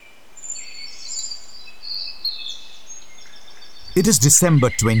It is December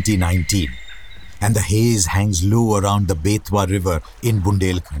 2019, and the haze hangs low around the Betwa River in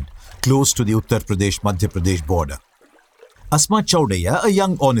Bundelkhand, close to the Uttar Pradesh-Madhya Pradesh border. Asma Chaudhaya, a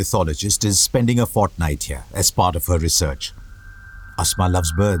young ornithologist, is spending a fortnight here as part of her research. Asma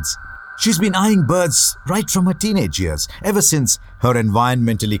loves birds. She's been eyeing birds right from her teenage years, ever since her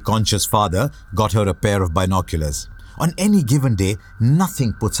environmentally conscious father got her a pair of binoculars. On any given day,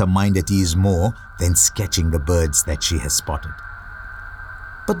 nothing puts her mind at ease more than sketching the birds that she has spotted.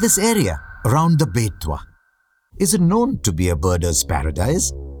 But this area around the Betwa isn't known to be a birder's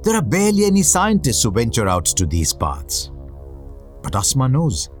paradise. There are barely any scientists who venture out to these parts. But Asma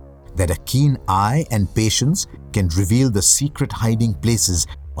knows that a keen eye and patience can reveal the secret hiding places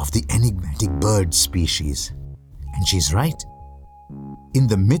of the enigmatic bird species. And she's right. In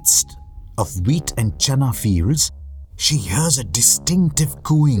the midst of wheat and chana fields, she hears a distinctive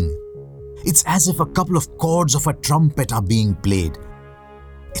cooing. It's as if a couple of chords of a trumpet are being played.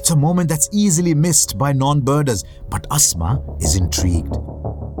 It's a moment that's easily missed by non-birders, but Asma is intrigued.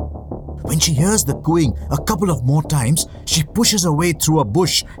 When she hears the cooing a couple of more times, she pushes her way through a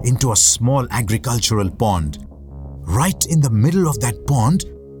bush into a small agricultural pond. Right in the middle of that pond,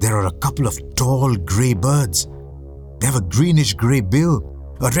 there are a couple of tall grey birds. They have a greenish-grey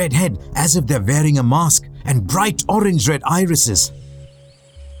bill, a red head as if they're wearing a mask, and bright orange-red irises.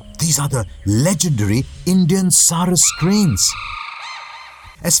 These are the legendary Indian Sarus cranes.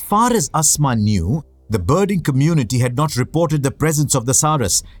 As far as Asma knew, the birding community had not reported the presence of the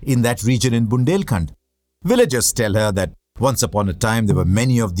Sarus in that region in Bundelkhand. Villagers tell her that once upon a time there were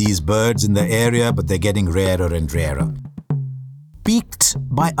many of these birds in the area, but they're getting rarer and rarer. Piqued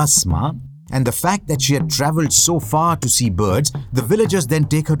by Asma and the fact that she had travelled so far to see birds, the villagers then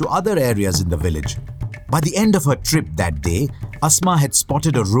take her to other areas in the village. By the end of her trip that day, Asma had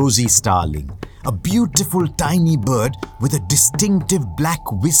spotted a rosy starling, a beautiful tiny bird with a distinctive black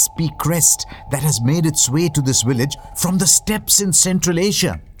wispy crest that has made its way to this village from the steppes in Central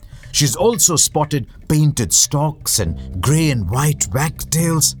Asia. She's also spotted painted storks and grey and white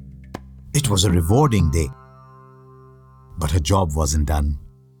wagtails. It was a rewarding day. But her job wasn't done.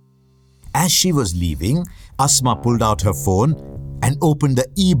 As she was leaving, Asma pulled out her phone and opened the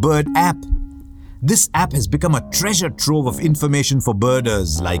eBird app. This app has become a treasure trove of information for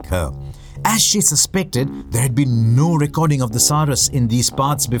birders like her. As she suspected, there had been no recording of the Sarus in these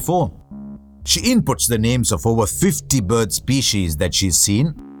parts before. She inputs the names of over 50 bird species that she's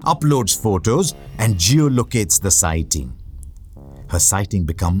seen, uploads photos, and geolocates the sighting. Her sighting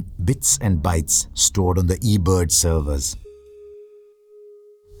become bits and bytes stored on the eBird servers.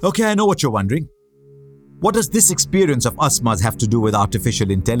 Okay, I know what you're wondering. What does this experience of Asma's have to do with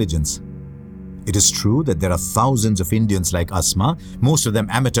artificial intelligence? It is true that there are thousands of Indians like Asma, most of them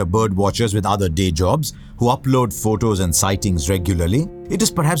amateur bird watchers with other day jobs, who upload photos and sightings regularly. It is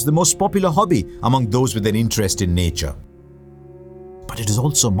perhaps the most popular hobby among those with an interest in nature. But it is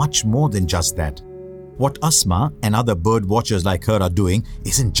also much more than just that. What Asma and other bird watchers like her are doing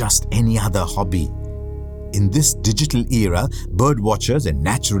isn't just any other hobby. In this digital era, bird watchers and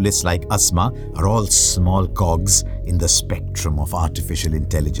naturalists like Asma are all small cogs in the spectrum of artificial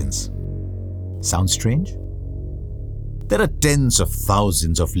intelligence. Sound strange? There are tens of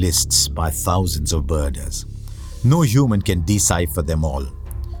thousands of lists by thousands of birders. No human can decipher them all.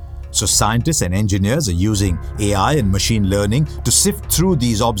 So scientists and engineers are using AI and machine learning to sift through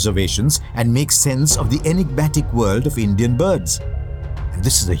these observations and make sense of the enigmatic world of Indian birds. And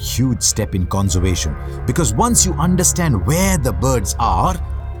this is a huge step in conservation, because once you understand where the birds are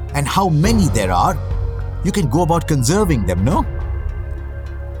and how many there are, you can go about conserving them, no?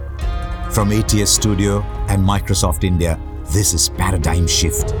 From ATS Studio and Microsoft India, this is Paradigm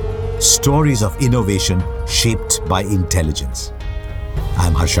Shift. Stories of innovation shaped by intelligence.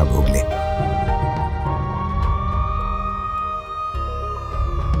 I'm Harsha Bhogle.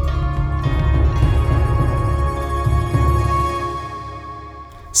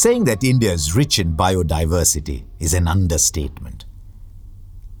 Saying that India is rich in biodiversity is an understatement.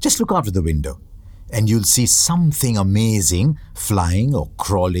 Just look out of the window and you'll see something amazing flying or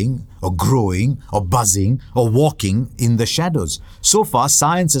crawling or growing or buzzing or walking in the shadows. So far,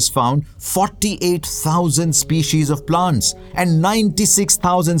 science has found 48,000 species of plants and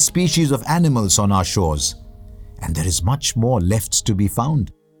 96,000 species of animals on our shores. And there is much more left to be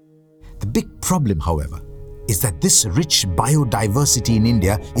found. The big problem, however, is that this rich biodiversity in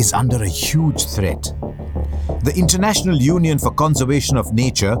India is under a huge threat. The International Union for Conservation of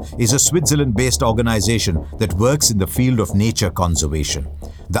Nature is a Switzerland-based organization that works in the field of nature conservation.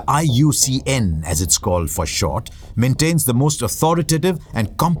 The IUCN, as it's called for short, maintains the most authoritative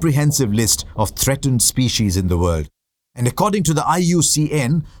and comprehensive list of threatened species in the world. And according to the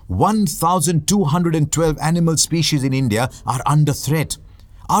IUCN, 1,212 animal species in India are under threat.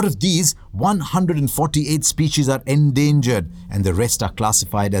 Out of these, 148 species are endangered and the rest are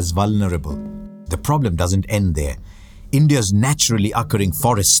classified as vulnerable. The problem doesn't end there. India's naturally occurring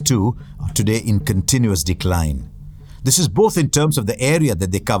forests too are today in continuous decline. This is both in terms of the area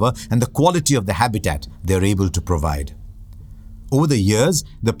that they cover and the quality of the habitat they're able to provide. Over the years,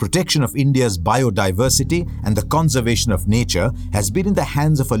 the protection of India's biodiversity and the conservation of nature has been in the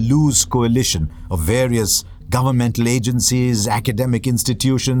hands of a loose coalition of various governmental agencies, academic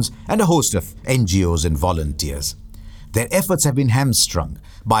institutions, and a host of NGOs and volunteers. Their efforts have been hamstrung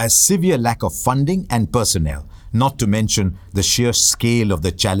by a severe lack of funding and personnel, not to mention the sheer scale of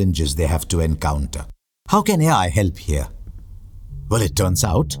the challenges they have to encounter. How can AI help here? Well, it turns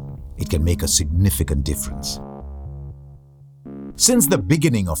out it can make a significant difference. Since the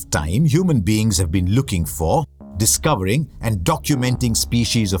beginning of time, human beings have been looking for, discovering, and documenting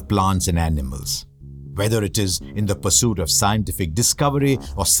species of plants and animals. Whether it is in the pursuit of scientific discovery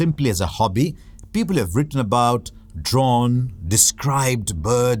or simply as a hobby, people have written about, drawn, described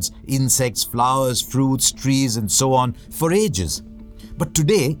birds, insects, flowers, fruits, trees, and so on for ages. But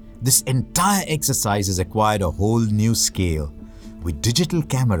today, this entire exercise has acquired a whole new scale. With digital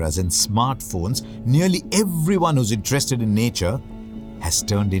cameras and smartphones, nearly everyone who's interested in nature has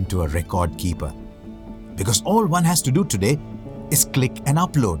turned into a record keeper. Because all one has to do today is click and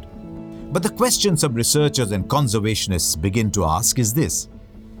upload. But the question some researchers and conservationists begin to ask is this: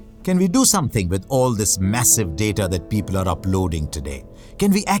 can we do something with all this massive data that people are uploading today?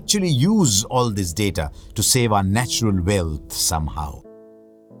 Can we actually use all this data to save our natural wealth somehow?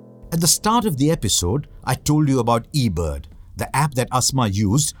 At the start of the episode, I told you about eBird, the app that Asma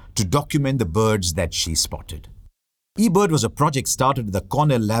used to document the birds that she spotted. eBird was a project started at the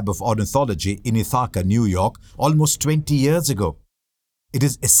Cornell Lab of Ornithology in Ithaca, New York, almost 20 years ago. It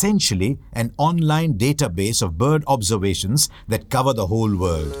is essentially an online database of bird observations that cover the whole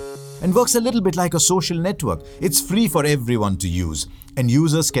world and works a little bit like a social network. It's free for everyone to use, and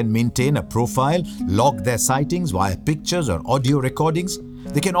users can maintain a profile, log their sightings via pictures or audio recordings.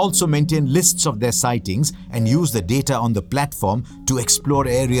 They can also maintain lists of their sightings and use the data on the platform to explore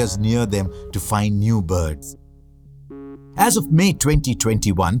areas near them to find new birds. As of May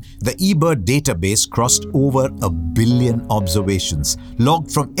 2021, the eBird database crossed over 1 billion observations,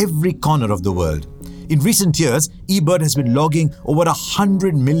 logged from every corner of the world. In recent years, eBird has been logging over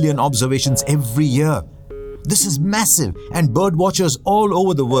 100 million observations every year. This is massive, and birdwatchers all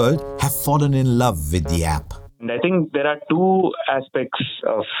over the world have fallen in love with the app. And I think there are two aspects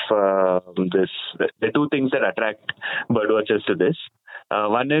of this. The two things that attract birdwatchers to this.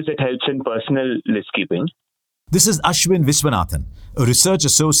 One is it helps in personal list keeping. This is Ashwin Viswanathan, a research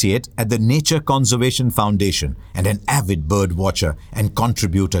associate at the Nature Conservation Foundation and an avid bird watcher and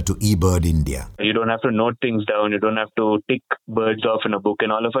contributor to eBird India. You don't have to note things down. You don't have to tick birds off in a book.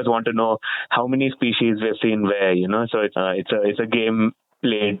 And all of us want to know how many species we've seen where, So it's a game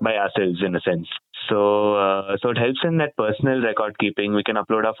played by ourselves in a sense. So it helps in that personal record keeping. We can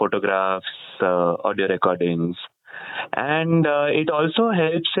upload our photographs, audio recordings, and it also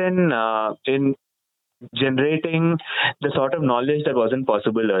helps in generating the sort of knowledge that wasn't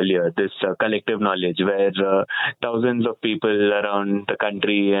possible earlier, this collective knowledge where thousands of people around the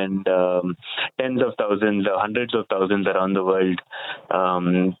country and tens of thousands or hundreds of thousands around the world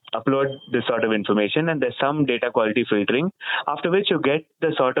upload this sort of information, and there's some data quality filtering, after which you get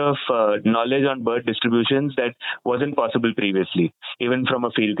the sort of knowledge on bird distributions that wasn't possible previously, even from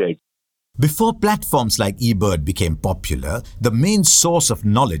a field guide. Before platforms like eBird became popular, the main source of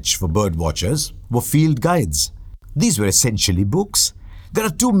knowledge for birdwatchers were field guides. These were essentially books. There are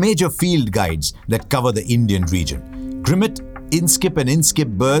two major field guides that cover the Indian region: Grimmett, Inskip and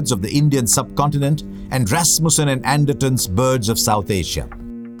Inskip Birds of the Indian Subcontinent, and Rasmussen and Anderton's Birds of South Asia.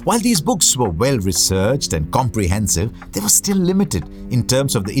 While these books were well-researched and comprehensive, they were still limited in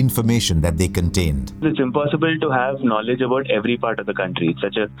terms of the information that they contained. It's impossible to have knowledge about every part of the country. It's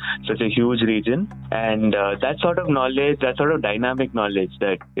such a huge region, and that sort of knowledge, that sort of dynamic knowledge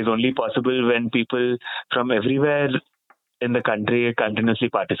that is only possible when people from everywhere in the country are continuously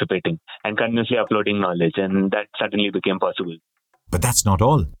participating and continuously uploading knowledge, and that suddenly became possible. But that's not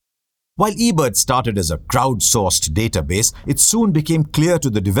all. While eBird started as a crowdsourced database, it soon became clear to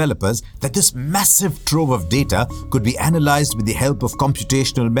the developers that this massive trove of data could be analyzed with the help of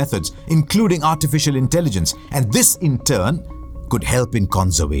computational methods, including artificial intelligence, and this in turn could help in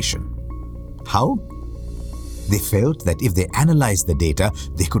conservation. How? They felt that if they analyzed the data,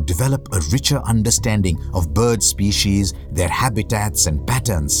 they could develop a richer understanding of bird species, their habitats and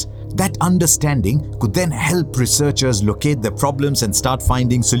patterns. That understanding could then help researchers locate the problems and start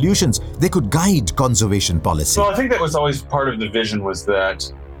finding solutions. They could guide conservation policy. Well, I think that was always part of the vision, was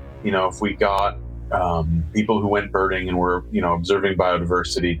that, if we got people who went birding and were, observing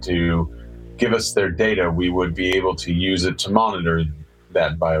biodiversity to give us their data, we would be able to use it to monitor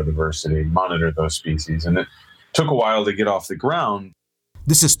that biodiversity, monitor those species. And it took a while to get off the ground.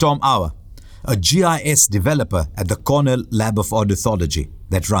 This is Tom Auer, a GIS developer at the Cornell Lab of Ornithology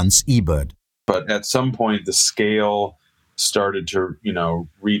that runs eBird. But at some point, the scale started to,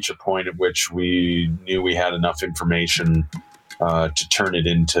 reach a point at which we knew we had enough information to turn it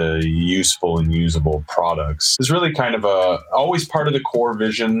into useful and usable products. It's really kind of always part of the core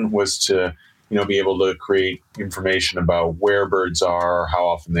vision was to, be able to create information about where birds are, how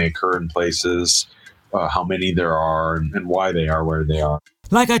often they occur in places, how many there are, and why they are where they are.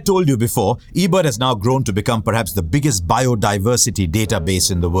 Like I told you before, eBird has now grown to become perhaps the biggest biodiversity database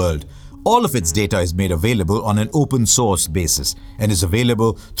in the world. All of its data is made available on an open source basis and is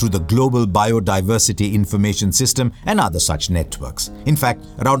available through the Global Biodiversity Information System and other such networks. In fact,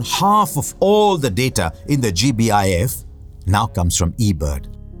 around half of all the data in the GBIF now comes from eBird.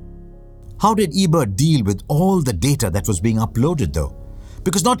 How did eBird deal with all the data that was being uploaded though?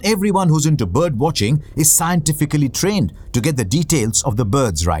 Because not everyone who's into bird watching is scientifically trained to get the details of the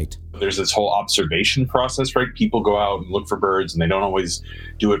birds right. There's this whole observation process, right? People go out and look for birds, and they don't always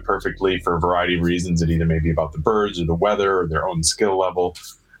do it perfectly for a variety of reasons. It either may be about the birds or the weather or their own skill level.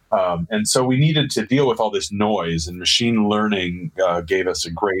 And so we needed to deal with all this noise, and machine learning gave us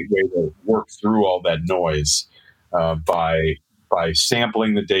a great way to work through all that noise by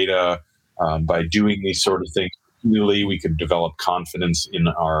sampling the data, by doing these sort of things. Really, we could develop confidence in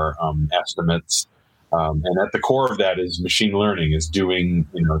our estimates. And at the core of that is machine learning, is doing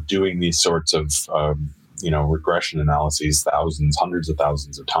these sorts of, regression analyses hundreds of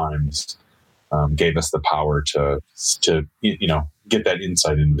thousands of times, gave us the power to get that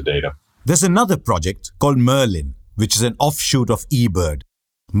insight into the data. There's another project called Merlin, which is an offshoot of eBird.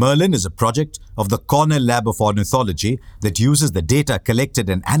 Merlin is a project of the Cornell Lab of Ornithology that uses the data collected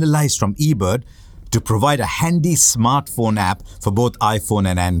and analyzed from eBird to provide a handy smartphone app for both iPhone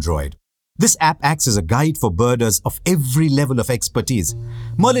and Android. This app acts as a guide for birders of every level of expertise.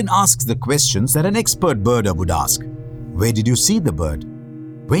 Merlin asks the questions that an expert birder would ask. Where did you see the bird?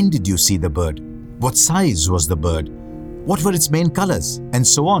 When did you see the bird? What size was the bird? What were its main colors? And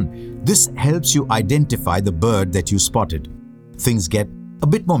so on. This helps you identify the bird that you spotted. Things get a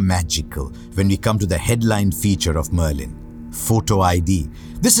bit more magical when we come to the headline feature of Merlin. Photo ID.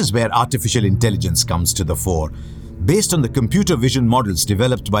 This is where artificial intelligence comes to the fore. Based on the computer vision models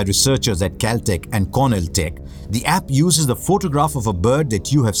developed by researchers at Caltech and Cornell Tech, the app uses the photograph of a bird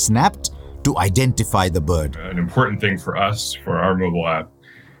that you have snapped to identify the bird. An important thing for us, for our mobile app,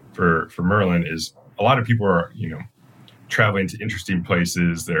 for Merlin, is a lot of people are, traveling to interesting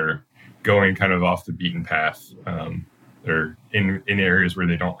places. They're going kind of off the beaten path. They're in areas where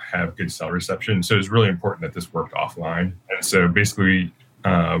they don't have good cell reception. So it's really important that this worked offline. And so basically,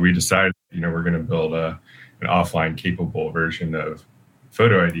 we decided, we're going to build an offline capable version of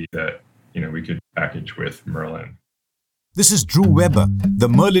Photo ID that, we could package with Merlin. This is Drew Weber, the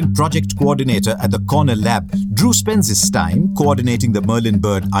Merlin project coordinator at the Cornell Lab. Drew spends his time coordinating the Merlin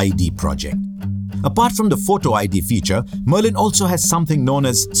Bird ID project. Apart from the Photo ID feature, Merlin also has something known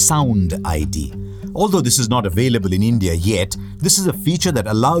as Sound ID. Although this is not available in India yet, this is a feature that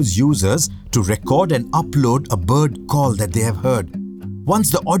allows users to record and upload a bird call that they have heard.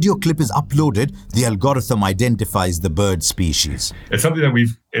 Once the audio clip is uploaded, the algorithm identifies the bird species. It's something that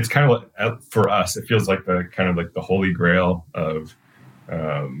it's kind of like, for us, it feels like the holy grail of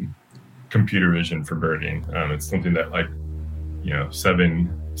computer vision for birding. It's something that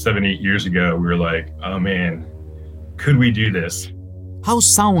 7-8 years ago, we were like, oh man, could we do this? How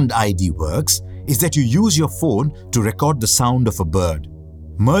Sound ID works is that you use your phone to record the sound of a bird.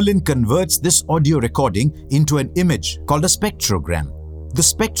 Merlin converts this audio recording into an image called a spectrogram. The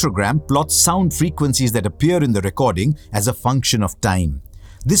spectrogram plots sound frequencies that appear in the recording as a function of time.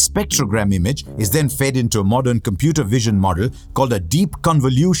 This spectrogram image is then fed into a modern computer vision model called a deep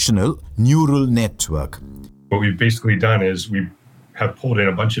convolutional neural network. What we've basically done is we have pulled in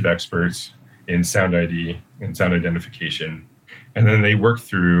a bunch of experts in sound ID and sound identification, and then they work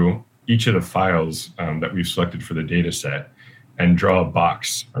through each of the files that we've selected for the data set and draw a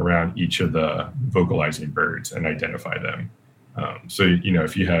box around each of the vocalizing birds and identify them. So,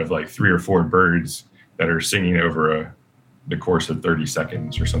 if you have 3 or 4 birds that are singing over the course of 30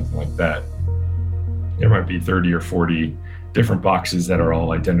 seconds or something like that, there might be 30 or 40 different boxes that are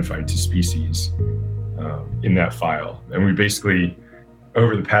all identified to species in that file. And we basically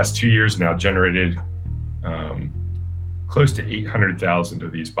over the past 2 years now, generated close to 800,000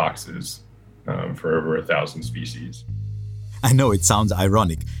 of these boxes for over 1,000 species. I know it sounds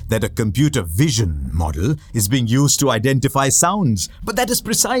ironic that a computer vision model is being used to identify sounds, but that is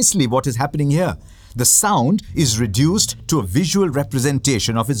precisely what is happening here. The sound is reduced to a visual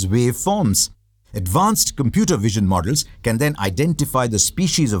representation of its waveforms. Advanced computer vision models can then identify the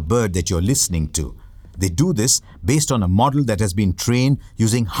species of bird that you're listening to. They do this based on a model that has been trained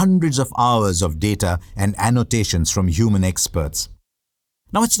using hundreds of hours of data and annotations from human experts.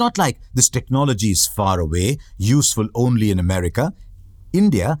 Now, it's not like this technology is far away, useful only in America.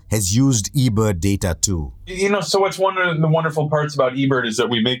 India has used eBird data too. So what's one of the wonderful parts about eBird is that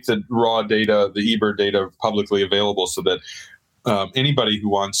we make the raw data, the eBird data, publicly available so that anybody who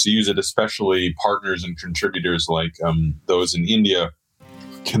wants to use it, especially partners and contributors like those in India,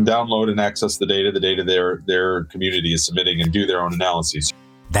 can download and access the data their community is submitting and do their own analyses.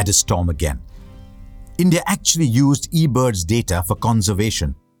 That is Tom again. India actually used eBird's data for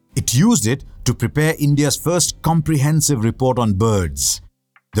conservation. It used it to prepare India's first comprehensive report on birds.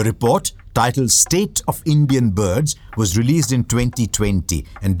 The report, titled State of Indian Birds, was released in 2020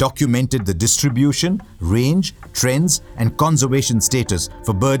 and documented the distribution, range, trends, and conservation status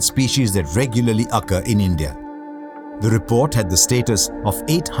for bird species that regularly occur in India. The report had the status of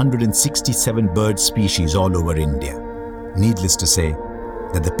 867 bird species all over India. Needless to say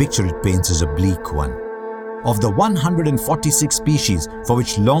that the picture it paints is a bleak one. Of the 146 species for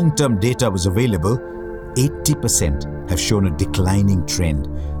which long-term data was available, 80% have shown a declining trend.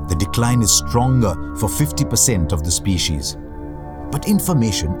 The decline is stronger for 50% of the species. But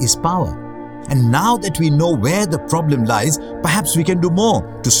information is power. And now that we know where the problem lies, perhaps we can do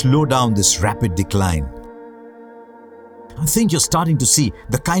more to slow down this rapid decline. I think you're starting to see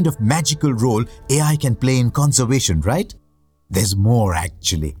the kind of magical role AI can play in conservation, right? There's more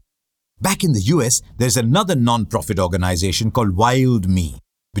actually. Back in the US, there's another non-profit organization called WildMe,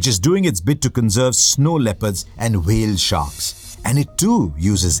 which is doing its bit to conserve snow leopards and whale sharks. And it too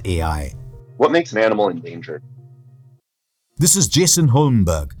uses AI. What makes an animal endangered? This is Jason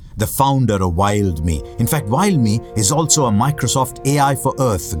Holmberg, the founder of WildMe. In fact, WildMe is also a Microsoft AI for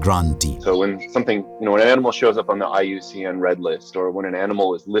Earth grantee. So when when an animal shows up on the IUCN Red List, or when an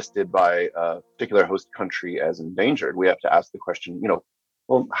animal is listed by a particular host country as endangered, we have to ask the question,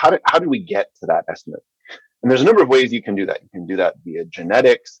 well, how do we get to that estimate? And there's a number of ways you can do that. You can do that via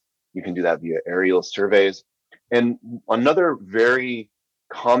genetics. You can do that via aerial surveys. And another very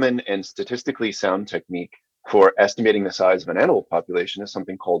common and statistically sound technique for estimating the size of an animal population is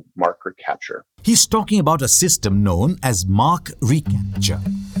something called marker capture. He's talking about a system known as mark recapture.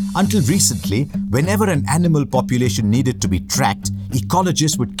 Until recently, whenever an animal population needed to be tracked,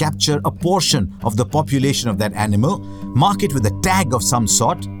 ecologists would capture a portion of the population of that animal, mark it with a tag of some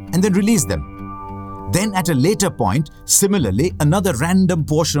sort, and then release them. Then at a later point, similarly, another random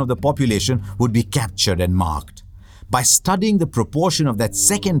portion of the population would be captured and marked. By studying the proportion of that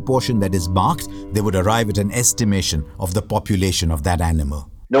second portion that is marked, they would arrive at an estimation of the population of that animal.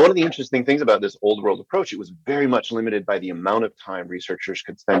 Now, one of the interesting things about this old world approach, it was very much limited by the amount of time researchers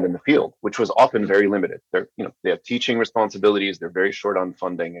could spend in the field, which was often very limited. They have teaching responsibilities, they're very short on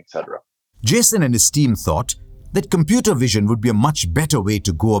funding, etc. Jason and his team thought that computer vision would be a much better way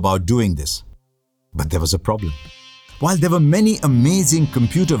to go about doing this. But there was a problem. While there were many amazing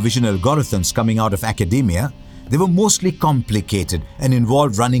computer vision algorithms coming out of academia, they were mostly complicated and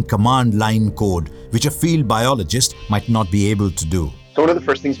involved running command line code, which a field biologist might not be able to do. So one of the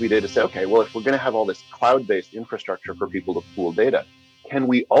first things we did is say, okay, well, if we're going to have all this cloud-based infrastructure for people to pool data, can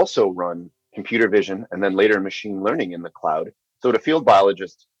we also run computer vision and then later machine learning in the cloud? So to field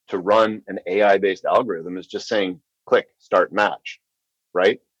biologists to run an AI-based algorithm is just saying, click, start, match,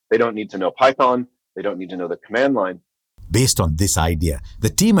 right? They don't need to know Python. They don't need to know the command line. Based on this idea, the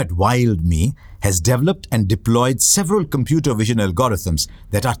team at WildMe has developed and deployed several computer vision algorithms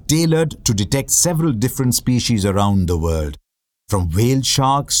that are tailored to detect several different species around the world. From whale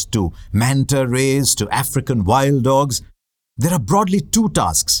sharks to manta rays to African wild dogs, there are broadly two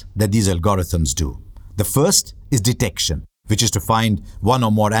tasks that these algorithms do. The first is detection, which is to find one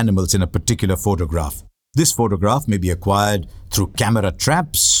or more animals in a particular photograph. This photograph may be acquired through camera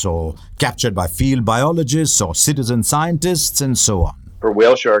traps or captured by field biologists or citizen scientists and so on. For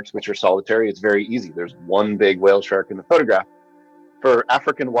whale sharks, which are solitary, it's very easy. There's one big whale shark in the photograph. For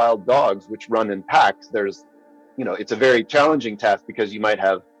African wild dogs, which run in packs, it's a very challenging task because you might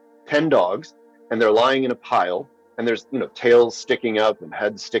have 10 dogs and they're lying in a pile and there's, tails sticking up and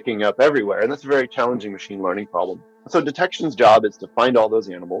heads sticking up everywhere. And that's a very challenging machine learning problem. So detection's job is to find all those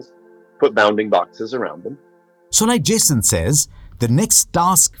animals, put bounding boxes around them. So like Jason says, The next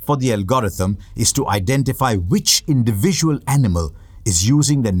task for the algorithm is to identify which individual animal is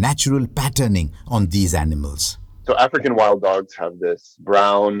using the natural patterning on these animals. So African wild dogs have this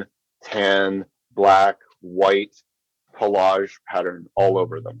brown, tan, black, white pelage pattern all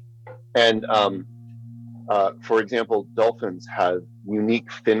over them. And for example, dolphins have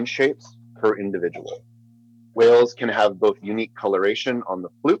unique fin shapes per individual. Whales can have both unique coloration on the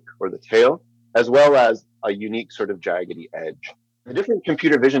fluke or the tail, as well as a unique sort of jaggedy edge. The different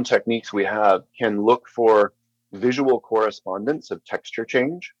computer vision techniques we have can look for visual correspondence of texture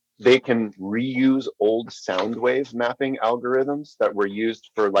change. They can reuse old sound wave mapping algorithms that were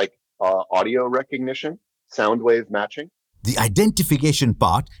used for audio recognition, sound wave matching. The identification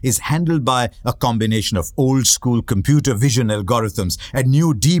part is handled by a combination of old-school computer vision algorithms and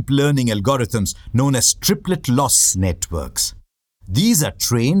new deep learning algorithms known as triplet loss networks. These are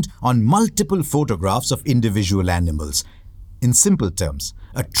trained on multiple photographs of individual animals. In simple terms,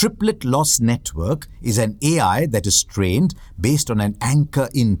 a triplet loss network is an AI that is trained based on an anchor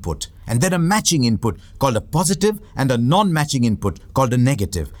input and then a matching input called a positive and a non-matching input called a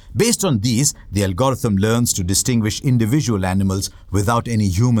negative. Based on these, the algorithm learns to distinguish individual animals without any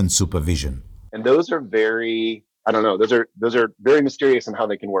human supervision. And those are very, those are very mysterious in how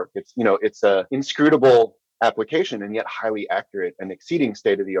they can work. It's a inscrutable application and yet highly accurate and exceeding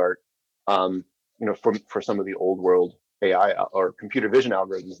state of the art, for some of the old world AI or computer vision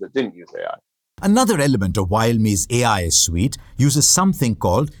algorithms that didn't use AI. Another element of WildMe's AI suite uses something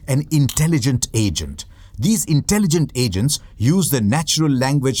called an intelligent agent. These intelligent agents use the natural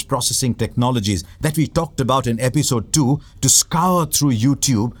language processing technologies that we talked about in episode 2 to scour through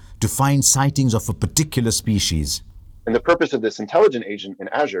YouTube to find sightings of a particular species. And the purpose of this intelligent agent in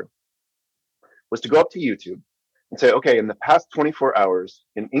Azure was to go up to YouTube and say, okay, in the past 24 hours,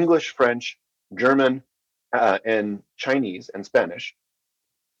 in English, French, German, and Chinese and Spanish,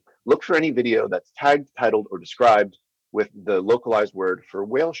 look for any video that's tagged, titled, or described with the localized word for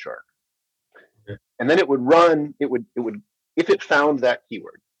whale shark. Okay. And then it would run, if it found that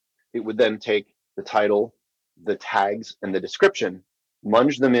keyword, it would then take the title, the tags, and the description,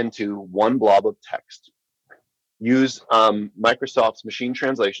 munge them into one blob of text, use Microsoft's machine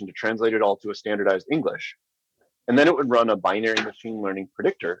translation to translate it all to a standardized English. And then it would run a binary machine learning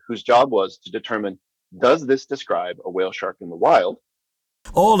predictor whose job was to determine, does this describe a whale shark in the wild?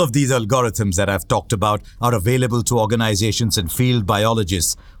 All of these algorithms that I've talked about are available to organizations and field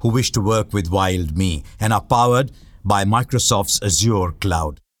biologists who wish to work with WildMe and are powered by Microsoft's Azure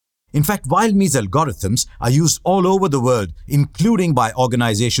cloud. In fact, WildMe's algorithms are used all over the world, including by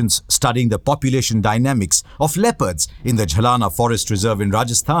organizations studying the population dynamics of leopards in the Jhalana Forest Reserve in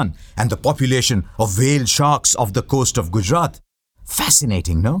Rajasthan and the population of whale sharks off the coast of Gujarat.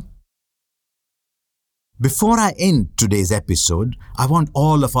 Fascinating, no? Before I end today's episode, I want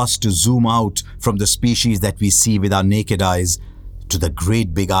all of us to zoom out from the species that we see with our naked eyes to the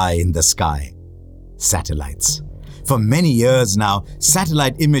great big eye in the sky, satellites. For many years now,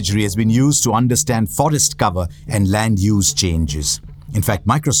 satellite imagery has been used to understand forest cover and land use changes. In fact,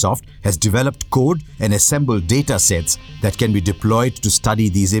 Microsoft has developed code and assembled data sets that can be deployed to study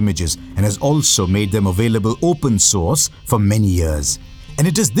these images and has also made them available open source for many years. And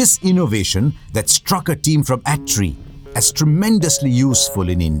it is this innovation that struck a team from Attree as tremendously useful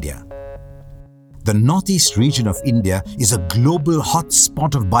in India. The northeast region of India is a global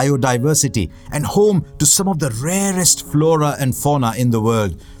hotspot of biodiversity and home to some of the rarest flora and fauna in the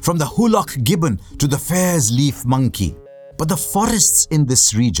world, from the Hulok gibbon to the Fair's leaf monkey. But the forests in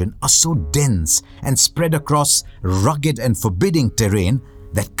this region are so dense and spread across rugged and forbidding terrain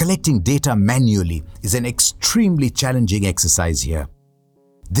that collecting data manually is an extremely challenging exercise here.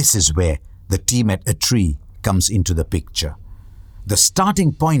 This is where the team at Attree comes into the picture. The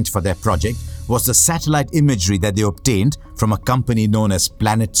starting point for their project was the satellite imagery that they obtained from a company known as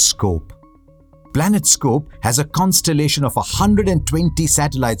PlanetScope. PlanetScope has a constellation of 120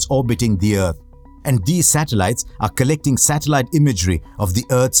 satellites orbiting the Earth, and these satellites are collecting satellite imagery of the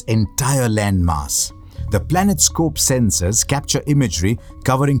Earth's entire landmass. The PlanetScope sensors capture imagery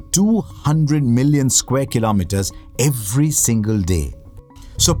covering 200 million square kilometers every single day.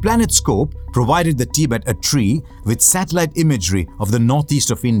 So PlanetScope provided the team at Attree with satellite imagery of the northeast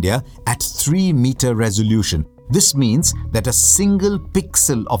of India at 3-meter resolution. This means that a single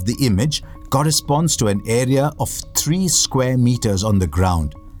pixel of the image corresponds to an area of 3 square meters on the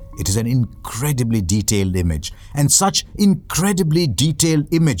ground. It is an incredibly detailed image, and such incredibly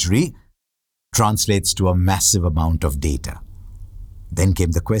detailed imagery translates to a massive amount of data. Then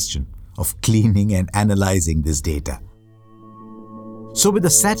came the question of cleaning and analyzing this data. So with the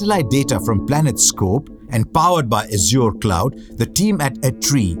satellite data from PlanetScope and powered by Azure Cloud, the team at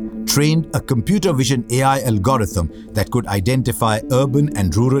Attree trained a computer vision AI algorithm that could identify urban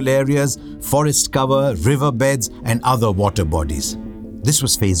and rural areas, forest cover, riverbeds, and other water bodies. This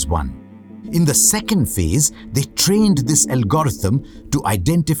was phase 1. In the second phase, they trained this algorithm to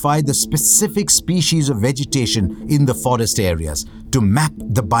identify the specific species of vegetation in the forest areas to map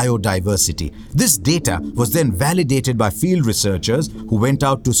the biodiversity. This data was then validated by field researchers who went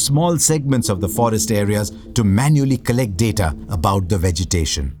out to small segments of the forest areas to manually collect data about the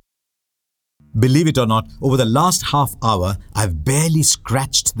vegetation. Believe it or not, over the last half hour, I've barely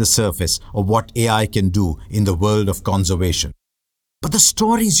scratched the surface of what AI can do in the world of conservation. But the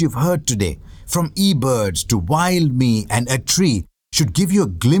stories you've heard today, from eBirds to WildMe and Attree, should give you a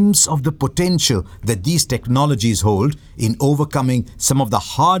glimpse of the potential that these technologies hold in overcoming some of the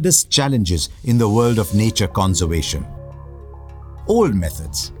hardest challenges in the world of nature conservation. Old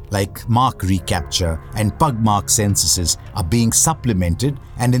methods like mark recapture and pug mark censuses are being supplemented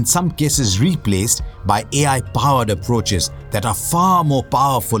and in some cases replaced by AI-powered approaches that are far more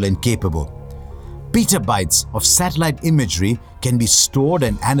powerful and capable. Petabytes of satellite imagery can be stored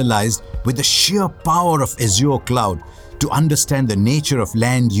and analyzed with the sheer power of Azure Cloud to understand the nature of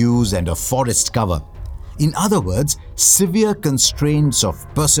land use and of forest cover. In other words, severe constraints of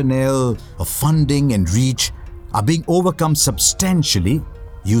personnel, of funding and reach are being overcome substantially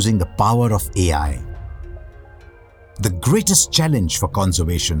using the power of AI. The greatest challenge for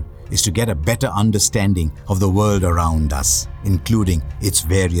conservation is to get a better understanding of the world around us, including its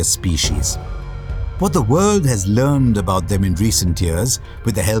various species. What the world has learned about them in recent years,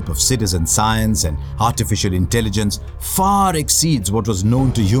 with the help of citizen science and artificial intelligence, far exceeds what was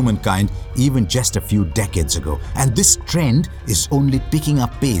known to humankind even just a few decades ago. And this trend is only picking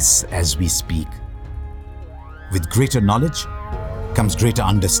up pace as we speak. With greater knowledge comes greater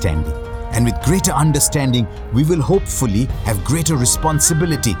understanding. And with greater understanding, we will hopefully have greater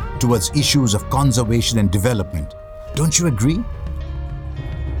responsibility towards issues of conservation and development. Don't you agree?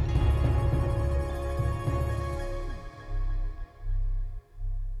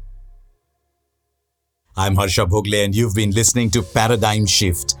 I'm Harsha Bhogle and you've been listening to Paradigm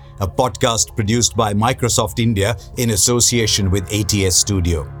Shift, a podcast produced by Microsoft India in association with ATS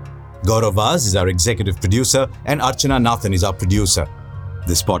Studio. Gaurav Vaz is our executive producer and Archana Nathan is our producer.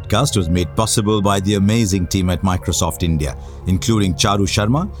 This podcast was made possible by the amazing team at Microsoft India, including Charu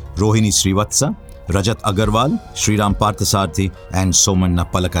Sharma, Rohini Srivatsa, Rajat Agarwal, Sriram Parthasarthi, and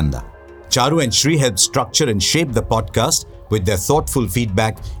Somanna Palakanda. Charu and Sri helped structure and shape the podcast with their thoughtful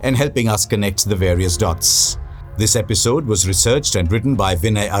feedback and helping us connect the various dots. This episode was researched and written by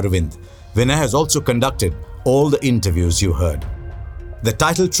Vinay Arvind. Vinay has also conducted all the interviews you heard. The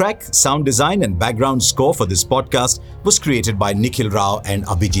title track, sound design and background score for this podcast was created by Nikhil Rao and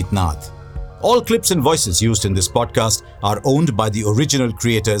Abhijit Nath. All clips and voices used in this podcast are owned by the original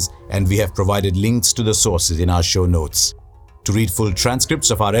creators and we have provided links to the sources in our show notes. To read full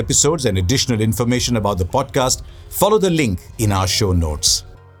transcripts of our episodes and additional information about the podcast, follow the link in our show notes.